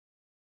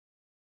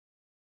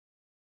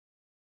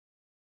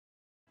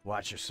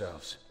Watch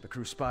yourselves. The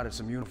crew spotted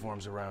some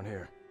uniforms around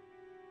here.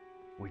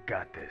 We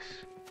got this.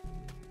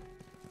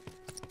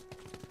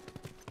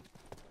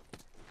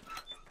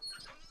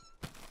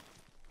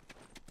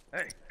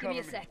 Hey, cover me.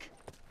 Give me a sec.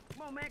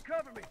 Come on, man,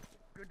 cover me.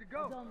 Good to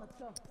go. Done, let's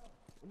go.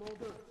 I'm all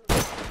good.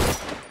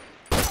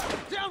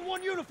 Down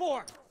one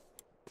uniform!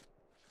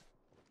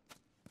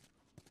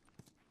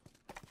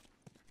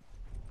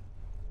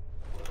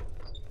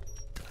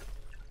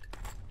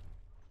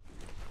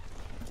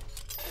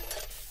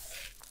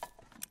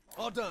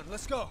 All done,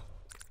 let's go.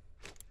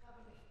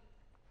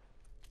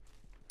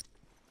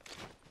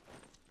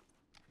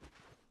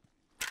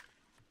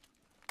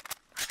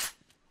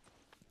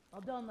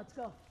 All done, let's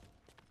go.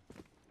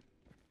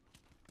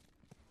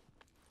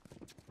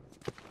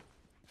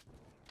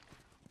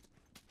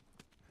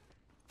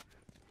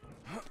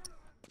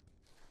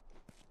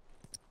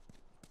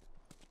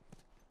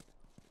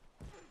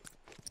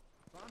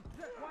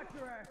 Watch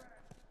your ass.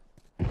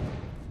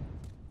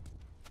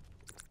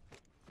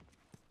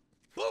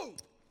 Boom!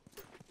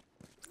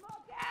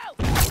 Smoke out!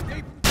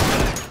 Hey,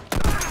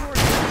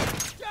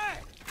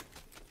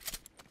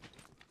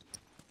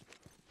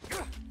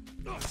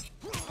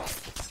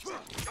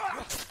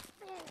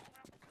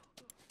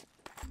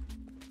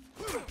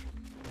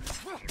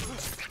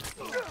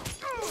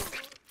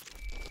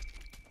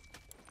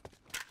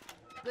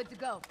 Good to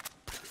go.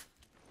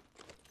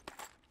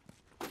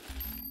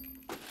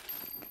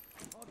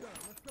 all done,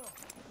 let's go.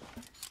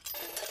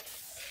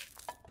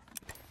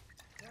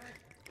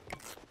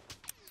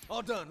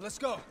 All done, let's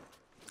go.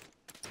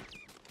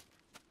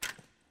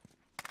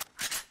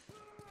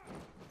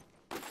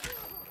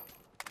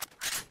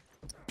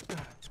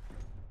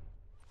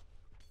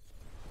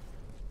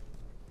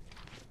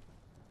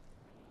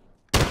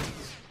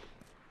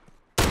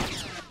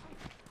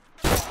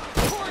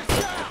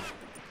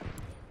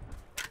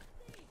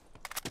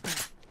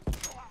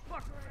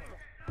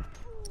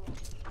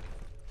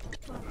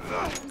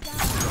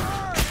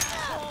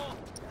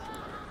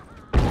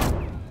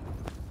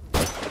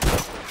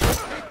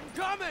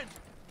 Coming!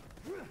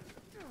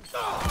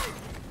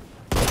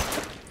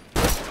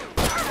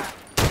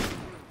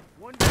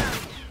 One down.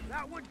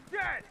 That one's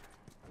dead.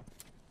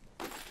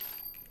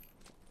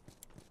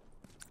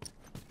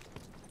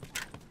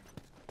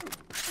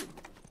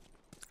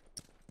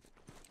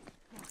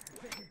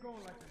 Can't keep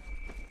going like this.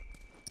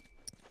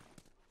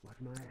 Watch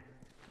my ass.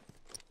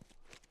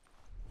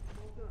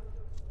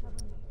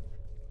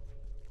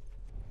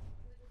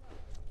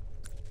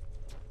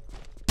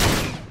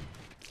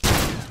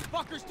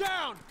 Fuckers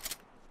down!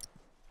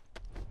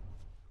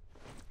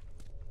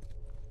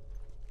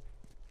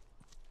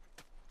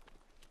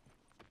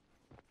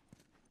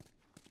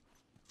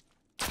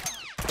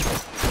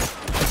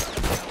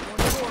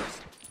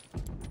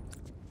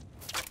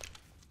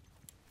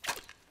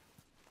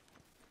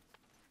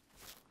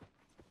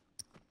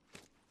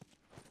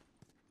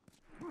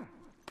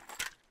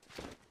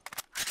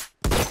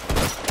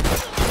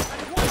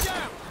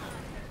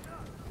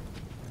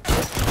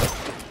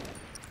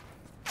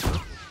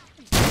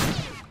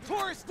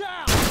 Tourist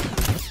down!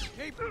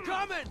 Keep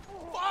coming!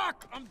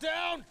 Fuck! I'm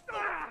down!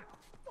 I'm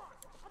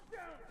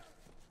down!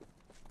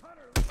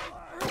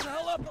 Hurry the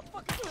hell up!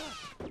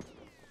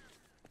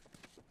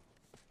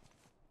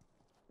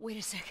 Wait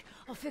a sec.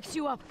 I'll fix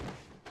you up.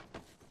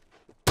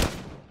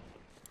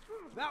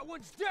 That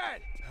one's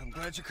dead! I'm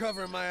glad you're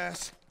covering my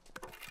ass.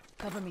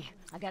 Cover me.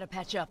 I gotta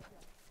patch up.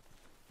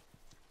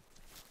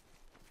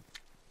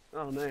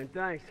 Oh man,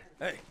 thanks.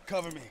 Hey,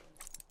 cover me.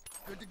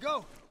 Good to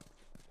go.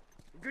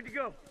 Good to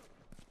go.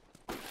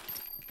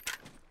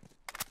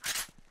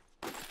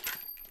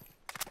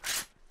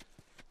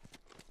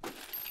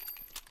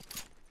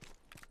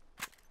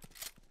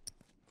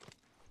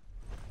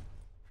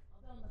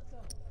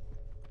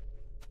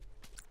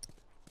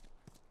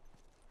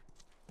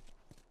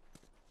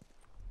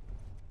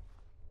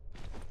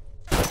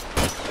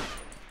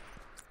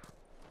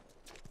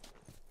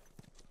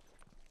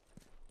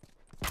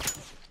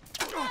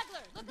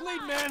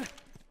 Bleed, man!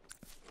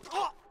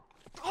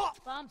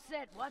 Bomb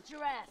set. Watch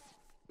your ass.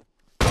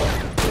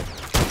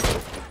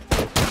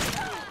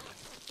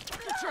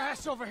 Get your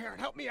ass over here and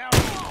help me out!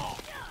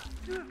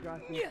 Try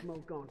some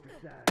smoke on the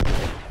side.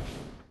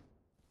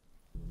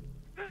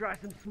 Try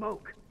some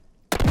smoke.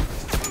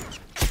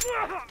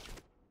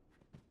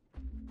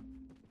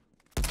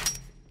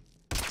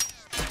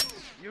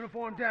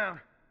 Uniform down.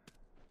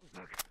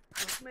 Look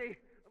me.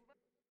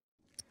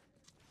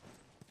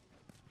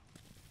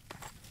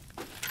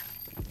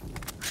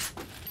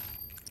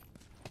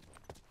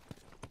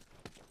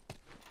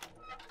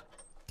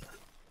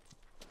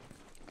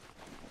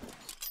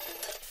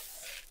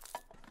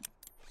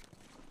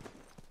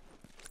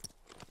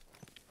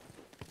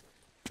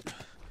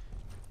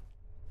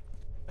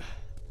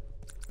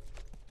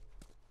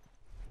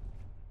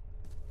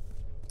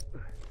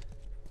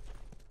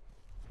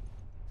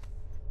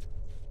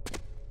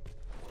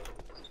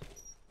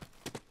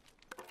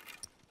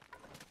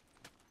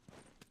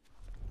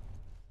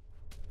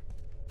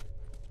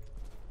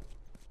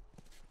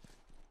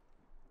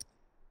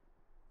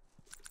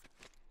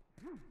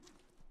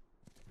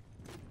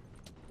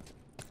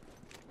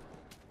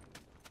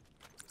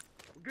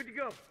 Good to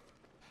go.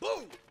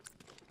 Boom!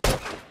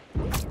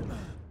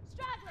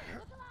 Straggler,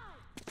 look alive!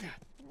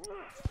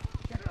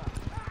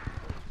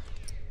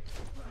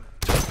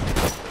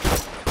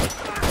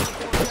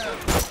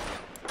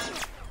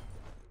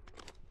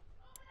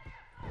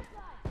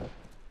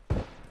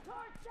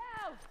 Torch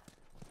out!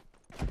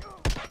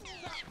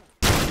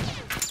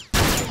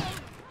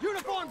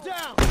 Uniform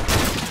down!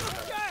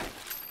 Yeah!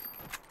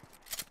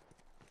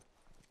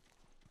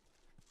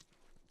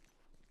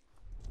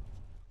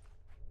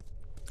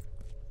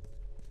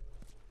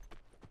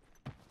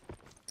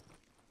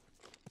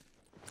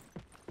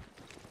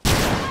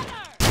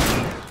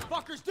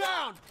 Fuckers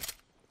down!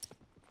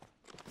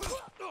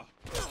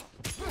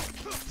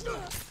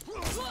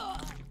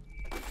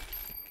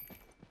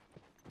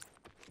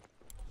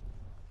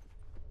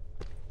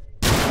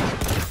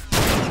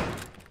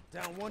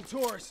 Down one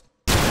tourist.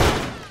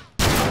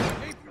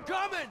 Keep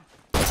coming!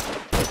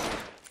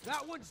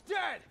 That one's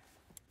dead!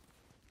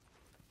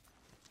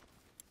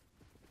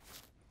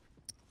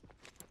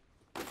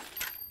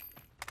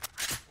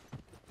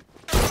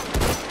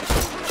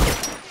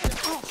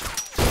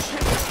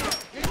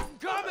 Keep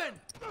coming!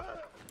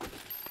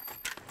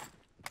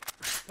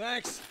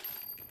 Thanks.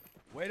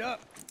 Wait up.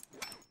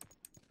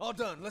 All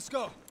done. Let's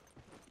go.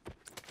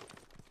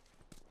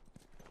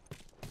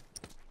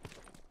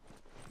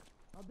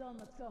 All done,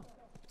 let's go.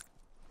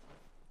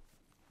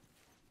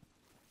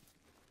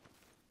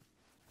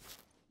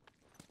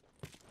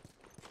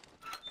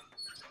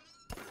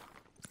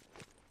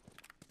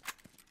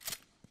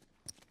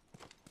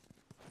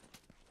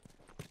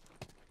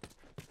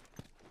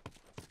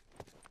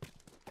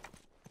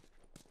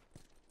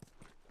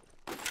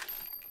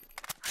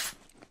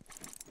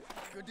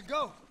 Good to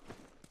go.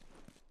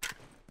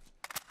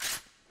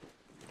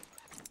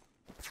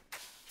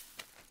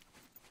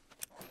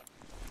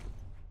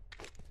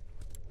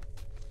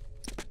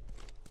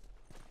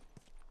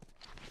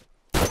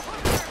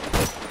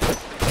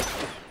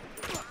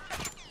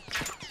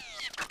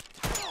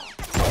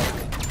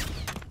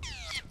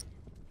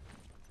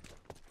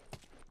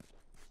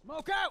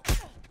 Smoke out!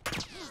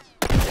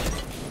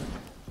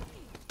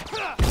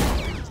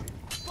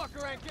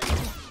 Fucker ain't getting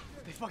me.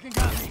 They fucking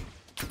got me.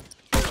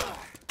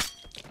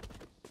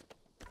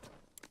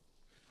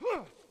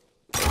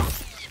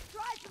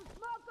 Try some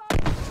smoke on...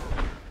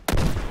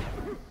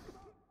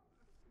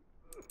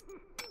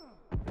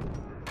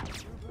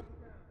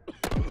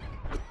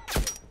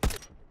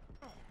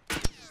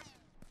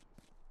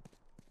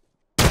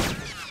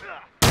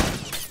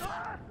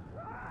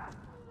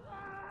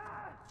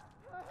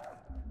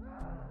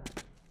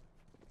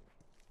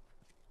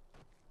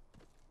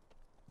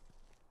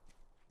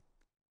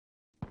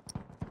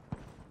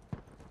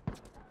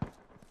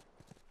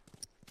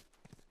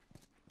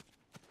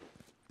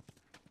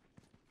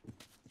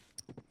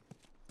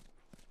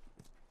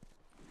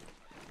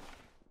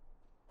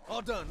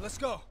 All done. Let's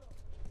go.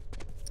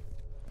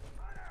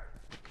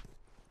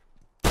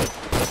 Down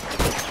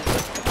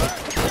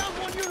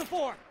one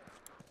uniform.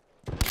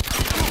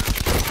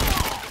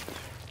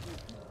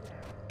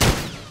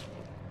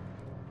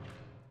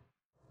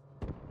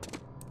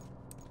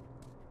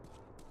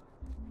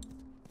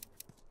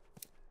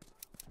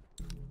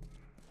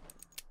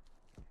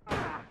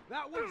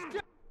 That one's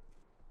dead.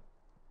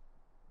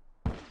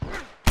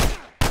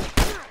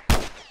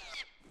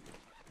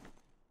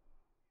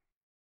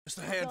 Just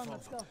a handful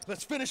of them.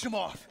 Let's finish them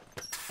off.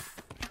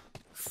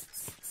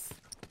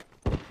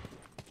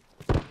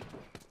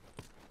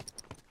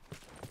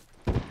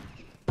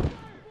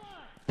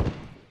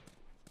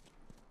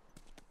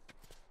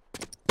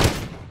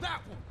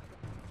 That one.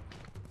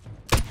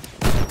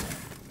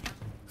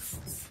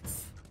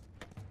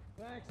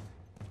 Thanks.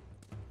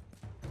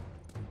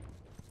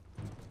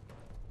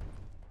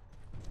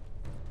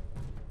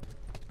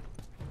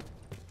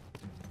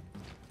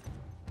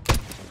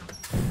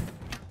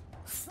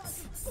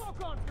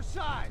 Smoke on for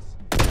size!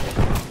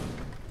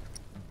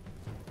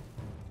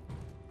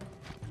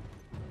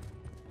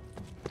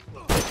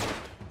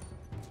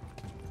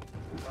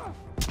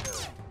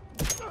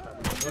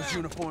 Those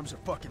uniforms are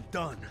fucking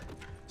done.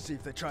 See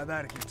if they try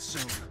that again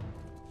soon.